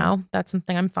 You know, that's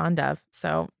something I'm fond of.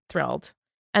 So thrilled.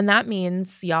 And that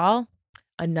means, y'all,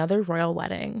 another royal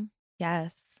wedding.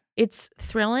 Yes. It's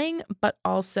thrilling, but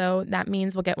also that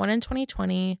means we'll get one in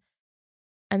 2020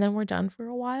 and then we're done for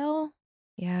a while.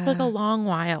 Yeah. For like a long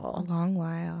while. A long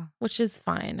while. Which is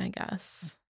fine, I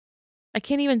guess. I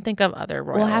can't even think of other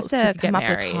royals. We'll have to come up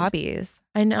married. with hobbies.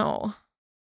 I know.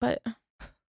 But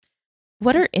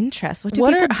what are interests? What do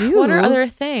people do? What are other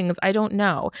things? I don't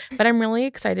know. But I'm really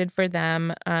excited for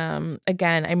them.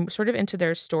 Again, I'm sort of into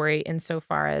their story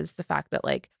insofar as the fact that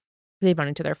like they've known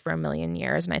each other for a million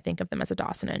years. And I think of them as a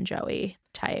Dawson and Joey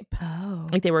type. Oh.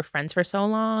 Like they were friends for so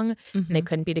long and they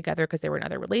couldn't be together because they were in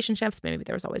other relationships. Maybe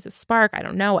there was always a spark. I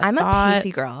don't know. I'm a Pacey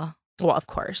girl. Well, of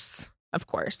course. Of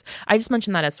course. I just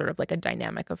mentioned that as sort of like a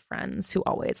dynamic of friends who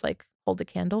always like hold a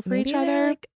candle for each other.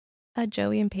 Like a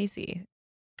Joey and Pacey.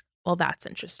 Well, that's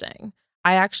interesting.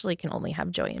 I actually can only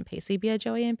have Joey and Pacey be a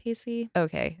Joey and Pacey.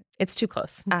 Okay. It's too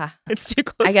close. It's too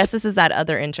close. I guess this is that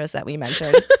other interest that we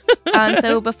mentioned.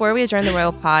 So before we adjourn the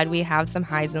Royal Pod, we have some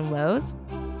highs and lows.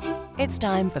 It's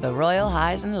time for the Royal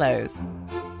Highs and Lows.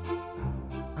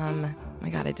 My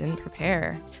God, I didn't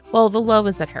prepare. Well, the low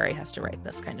is that Harry has to write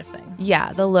this kind of thing.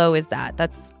 Yeah, the low is that.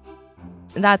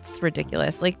 That's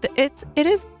ridiculous. Like it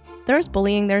is. There's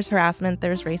bullying, there's harassment,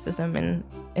 there's racism, and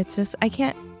it's just I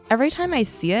can't. Every time I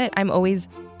see it, I'm always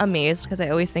amazed because I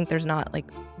always think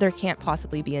there can't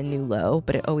possibly be a new low,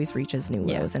 but it always reaches new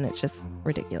lows, and it's just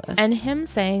ridiculous. And him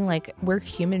saying like we're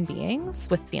human beings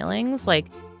with feelings, like.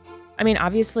 I mean,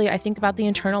 obviously, I think about the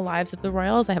internal lives of the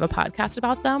royals. I have a podcast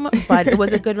about them, but it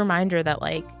was a good reminder that,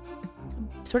 like,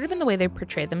 sort of in the way they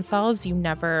portray themselves,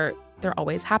 they're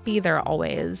always happy. They're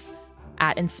always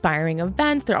at inspiring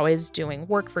events. They're always doing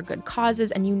work for good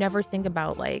causes. And you never think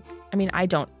about like, I mean, I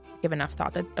don't give enough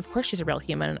thought that of course she's a real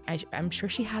human. I'm sure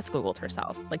she has Googled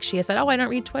herself. Like she has said, oh, I don't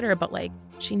read Twitter, but like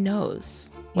she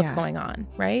knows what's going on.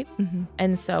 Right. Mm-hmm.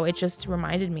 And so it just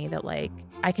reminded me that like,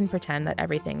 I can pretend that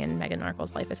everything in Meghan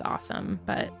Markle's life is awesome,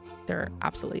 but there are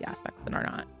absolutely aspects that are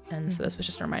not. And so this was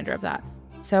just a reminder of that.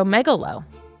 So mega low.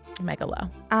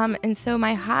 And so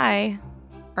my high,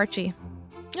 Archie.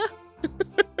 Yeah.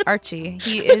 Archie.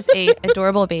 He is a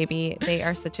adorable baby. They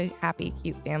are such a happy,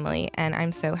 cute family. And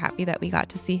I'm so happy that we got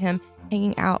to see him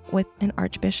hanging out with an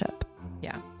archbishop.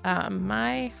 Yeah.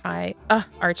 My high,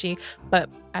 Archie. But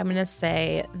I'm going to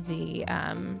say the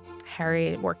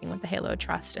Harry working with the Halo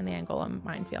Trust in the Angola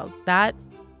minefields. That,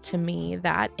 to me,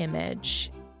 that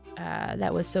image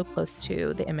that was so close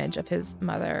to the image of his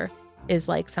mother is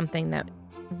like something that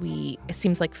it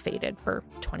seems like faded for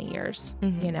 20 years,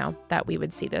 you know, that we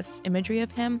would see this imagery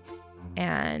of him.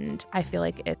 And I feel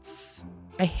like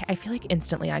I feel like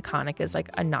instantly iconic is like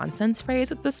a nonsense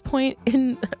phrase at this point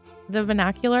in the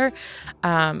vernacular.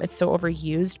 It's so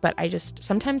overused, but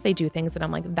sometimes they do things that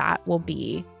I'm like, that will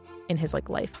be in his like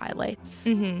life highlights.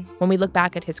 When we look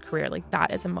back at his career, like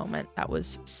that is a moment that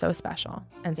was so special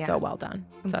and so well done.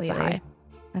 Completely. So that's a high.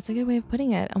 That's a good way of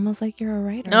putting it. Almost like you're a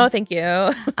writer. Oh, thank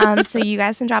you. So you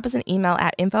guys can drop us an email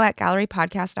at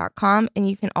info@gallerypodcast.com. And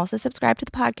you can also subscribe to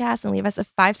the podcast and leave us a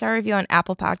 5-star review on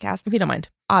Apple Podcasts. If you don't mind.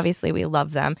 Obviously, we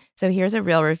love them. So here's a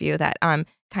real review that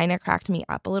kind of cracked me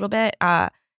up a little bit.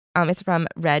 It's from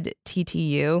Red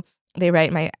TTU. They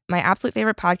write, my absolute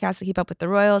favorite podcast to keep up with the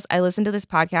Royals. I listen to this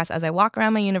podcast as I walk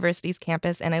around my university's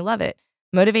campus, and I love it.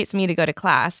 Motivates me to go to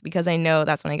class because I know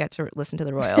that's when I get to listen to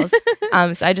the Royals.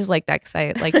 So I just like that because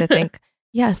I like to think,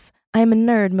 yes, I'm a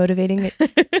nerd motivating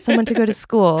someone to go to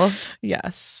school.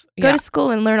 Yes. Go to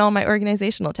school and learn all my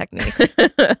organizational techniques.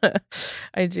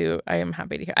 I do. I am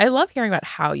happy to hear. I love hearing about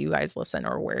how you guys listen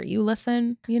or where you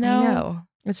listen, you know? I know.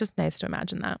 It's just nice to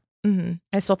imagine that. Mm-hmm.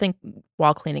 I still think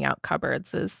while cleaning out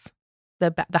cupboards is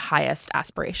the highest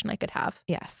aspiration I could have.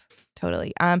 Yes,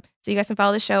 totally. So you guys can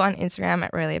follow the show on Instagram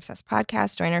at Royally Obsessed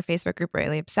Podcast. Join our Facebook group,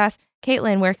 Royally Obsessed.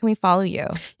 Caitlin, where can we follow you?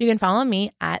 You can follow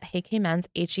me at HeyKMenz,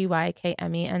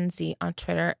 HeyKMenz on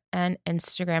Twitter and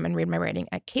Instagram, and read my writing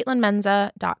at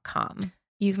CaitlinMenza.com.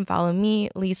 You can follow me,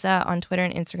 Lisa, on Twitter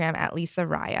and Instagram at Lisa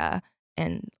Raya.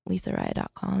 And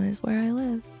LisaRaya.com is where I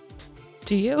live.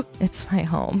 Do you? It's my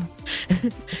home.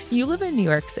 You live in New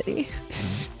York City.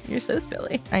 You're so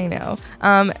silly. I know.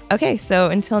 Okay,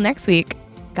 so until next week,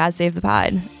 God save the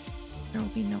pod. There will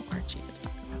be no Archie to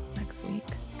talk about next week.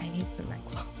 I need some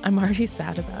NyQuil. I'm already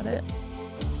sad about it.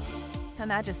 Her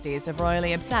Majesties of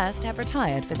Royally Obsessed have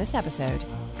retired for this episode.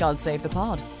 God save the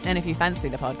pod. And if you fancy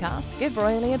the podcast, give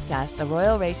Royally Obsessed the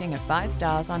royal rating of 5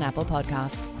 stars on Apple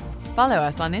Podcasts. Follow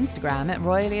us on Instagram at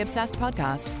Royally Obsessed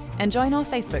Podcast and join our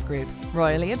Facebook group,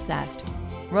 Royally Obsessed.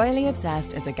 Royally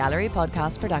Obsessed is a Gallery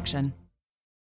Podcast production.